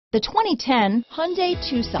The 2010 Hyundai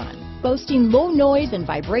Tucson. Boasting low noise and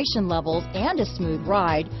vibration levels and a smooth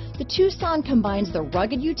ride, the Tucson combines the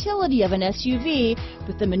rugged utility of an SUV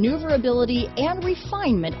with the maneuverability and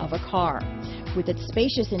refinement of a car. With its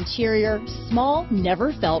spacious interior, small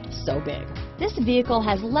never felt so big. This vehicle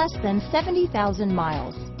has less than 70,000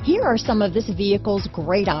 miles. Here are some of this vehicle's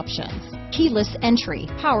great options: keyless entry,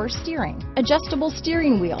 power steering, adjustable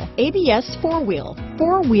steering wheel, ABS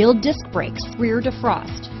four-wheel disc brakes, rear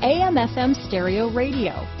defrost, AM/FM stereo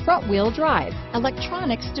radio, front-wheel drive,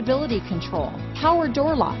 electronic stability control, power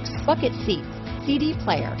door locks, bucket seats, CD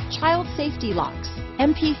player, child safety locks,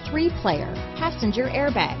 MP3 player, passenger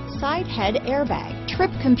airbag, side head airbag, trip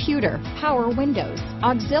computer, power windows,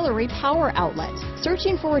 auxiliary power outlet.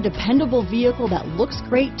 Searching for a dependable vehicle that looks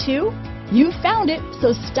great too? You found it,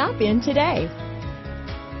 so stop in today.